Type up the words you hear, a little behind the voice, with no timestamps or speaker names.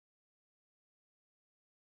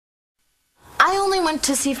went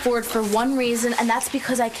to see Ford for one reason, and that's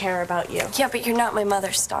because I care about you. Yeah, but you're not my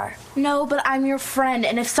mother, Star. No, but I'm your friend,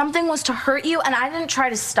 and if something was to hurt you and I didn't try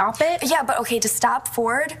to stop it... Yeah, but okay, to stop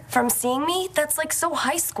Ford from seeing me, that's like so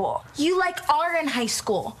high school. You are in high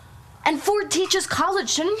school. And Ford teaches college.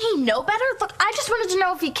 Shouldn't he know better? Look, I just wanted to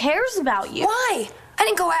know if he cares about you. Why? I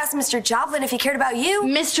didn't go ask Mr. Joplin if he cared about you.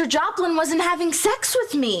 Mr. Joplin wasn't having sex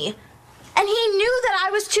with me. And he knew that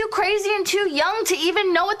I was too crazy and too young to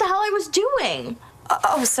even know what the hell I was doing.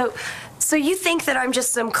 So you think that I'm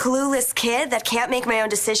just some clueless kid that can't make my own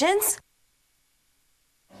decisions?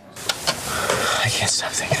 I can't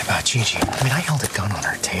stop thinking about Gigi. I mean, I held a gun on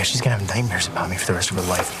her, Taya. She's gonna have nightmares about me for the rest of her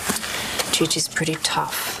life. Gigi's pretty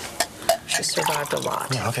tough. She survived a lot.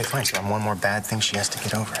 Yeah, okay, fine. So I'm one more bad thing she has to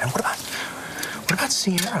get over. And what about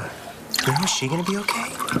Sierra? You know, is she gonna be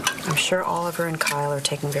okay? I'm sure Oliver and Kyle are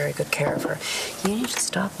taking very good care of her. You need to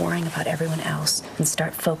stop worrying about everyone else and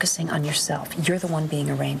start focusing on yourself. You're the one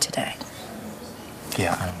being arraigned today.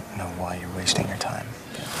 Yeah, I don't know why you're wasting your time.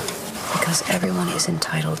 Because everyone is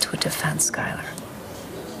entitled to a defense, Skylar.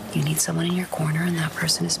 You need someone in your corner, and that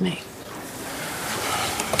person is me.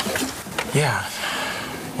 Yeah.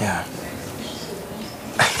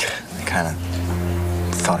 I kind of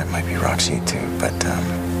thought it might be Roxy, too, but,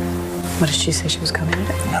 What did she say she was coming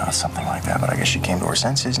today? No, something like that, but I guess she came to her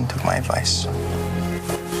senses and took my advice.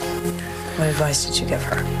 What advice did you give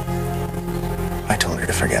her? I told her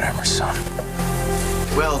to forget I'm her son.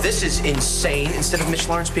 Well, this is insane. Instead of Mitch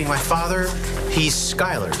Lawrence being my father, he's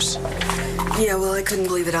Skylar's. Yeah, well, I couldn't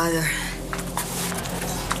believe it either.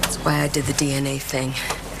 That's why I did the DNA thing.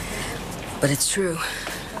 But it's true.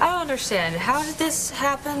 I don't understand. How did this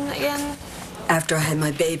happen again? After I had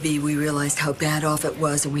my baby, we realized how bad off it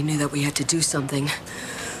was, and we knew that we had to do something.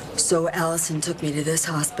 So Allison took me to this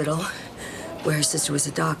hospital, where her sister was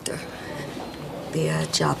a doctor. Leah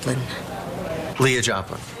Joplin. Leah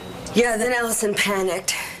Joplin. Yeah, then Allison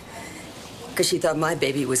panicked, because she thought my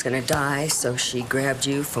baby was gonna die, so she grabbed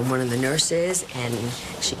you from one of the nurses, and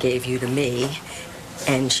she gave you to me,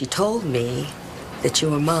 and she told me that you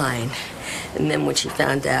were mine. And then when she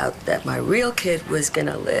found out that my real kid was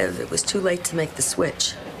gonna live, it was too late to make the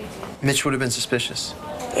switch. Mitch would have been suspicious.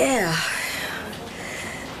 Yeah.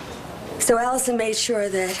 So Allison made sure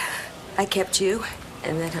that I kept you,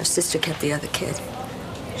 and that her sister kept the other kid.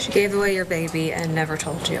 She gave away your baby and never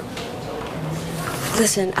told you.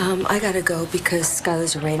 Listen, I gotta go because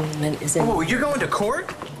Skylar's arraignment is in... Oh, you're going to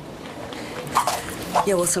court?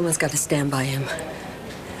 Yeah, well, someone's got to stand by him.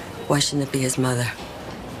 Why shouldn't it be his mother?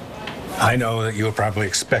 I know that you were probably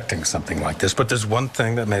expecting something like this, but there's one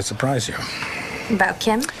thing that may surprise you. About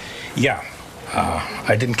Kim? Yeah.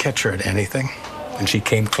 I didn't catch her at anything, and she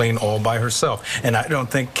came clean all by herself. And I don't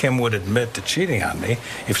think Kim would admit to cheating on me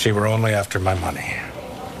if she were only after my money.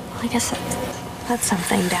 Well, I guess that's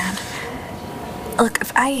something, Dad. Look,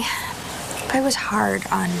 if I was hard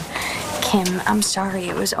on Kim, I'm sorry.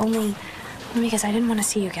 It was only because I didn't want to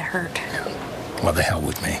see you get hurt. Well, the hell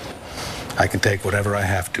with me. I can take whatever I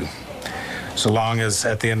have to. So long as,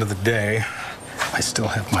 at the end of the day, I still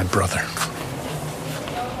have my brother.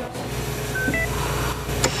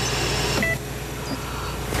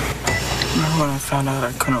 Remember when I found out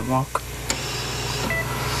I couldn't walk?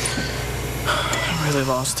 I really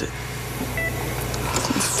lost it.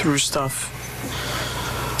 Threw stuff.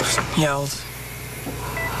 Yelled.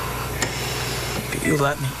 But you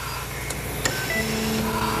let me.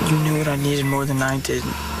 You knew what I needed more than I did.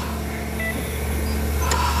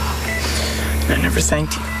 I never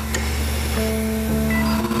thanked you.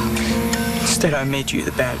 Instead, I made you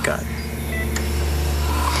the bad guy.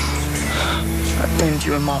 I blamed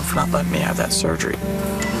you and Mom for not letting me have that surgery.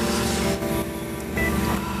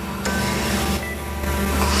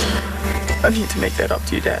 I need to make that up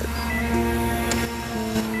to you, Dad.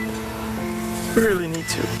 I really need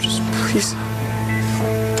to. Just please.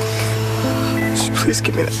 Just please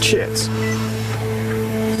give me that chance.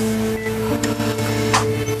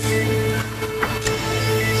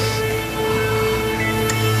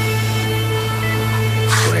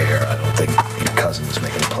 Your cousin was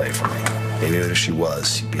making a play for me. Maybe if she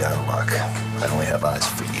was, you'd be out of luck. I only have eyes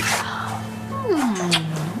for you.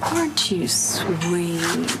 Aren't you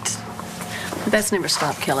sweet? But that's never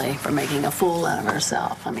stopped Kelly from making a fool out of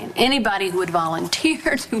herself. I mean, anybody who would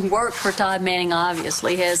volunteer to work for Todd Manning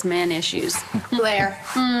obviously has man issues. Blair,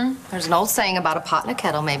 there's an old saying about a pot in a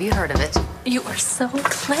kettle. Maybe you heard of it. You are so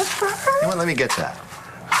clever. You know what? Let me get that.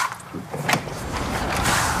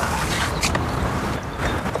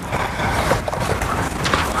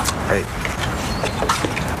 Hey.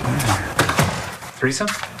 Teresa?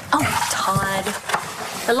 Oh, Todd.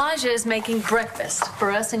 Elijah is making breakfast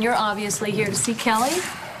for us, and you're obviously here to see Kelly.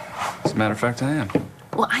 As a matter of fact, I am.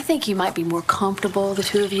 Well, I think you might be more comfortable, the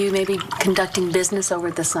two of you, maybe conducting business over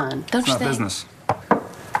at the Sun. Don't you It's not think? business.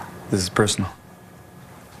 This is personal.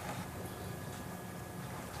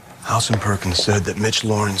 Alison Perkins said that Mitch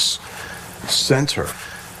Lawrence sent her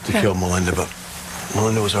to kill Melinda, but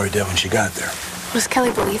Melinda was already dead when she got there. Does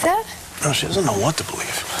Kelly believe that? No, she doesn't know what to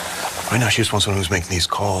believe. Right now, she just wants someone who's making these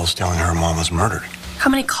calls telling her mom was murdered. How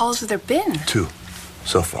many calls have there been? 2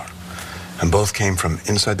 so far. And both came from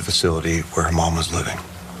inside the facility where her mom was living.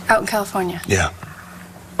 Out in California? Yeah.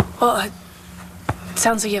 Well, it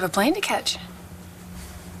sounds like you have a plane to catch.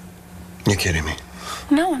 You're kidding me.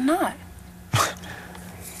 No, I'm not.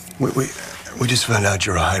 We just found out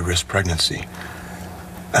you're a high-risk pregnancy.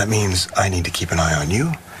 That means I need to keep an eye on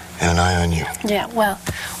you and an eye on you. Yeah, well,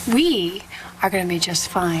 we are going to be just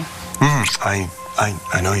fine.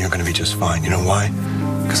 I know you're going to be just fine. You know why?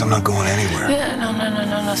 Because I'm not going anywhere. Yeah, no.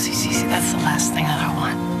 See, that's the last thing that I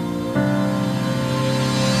want.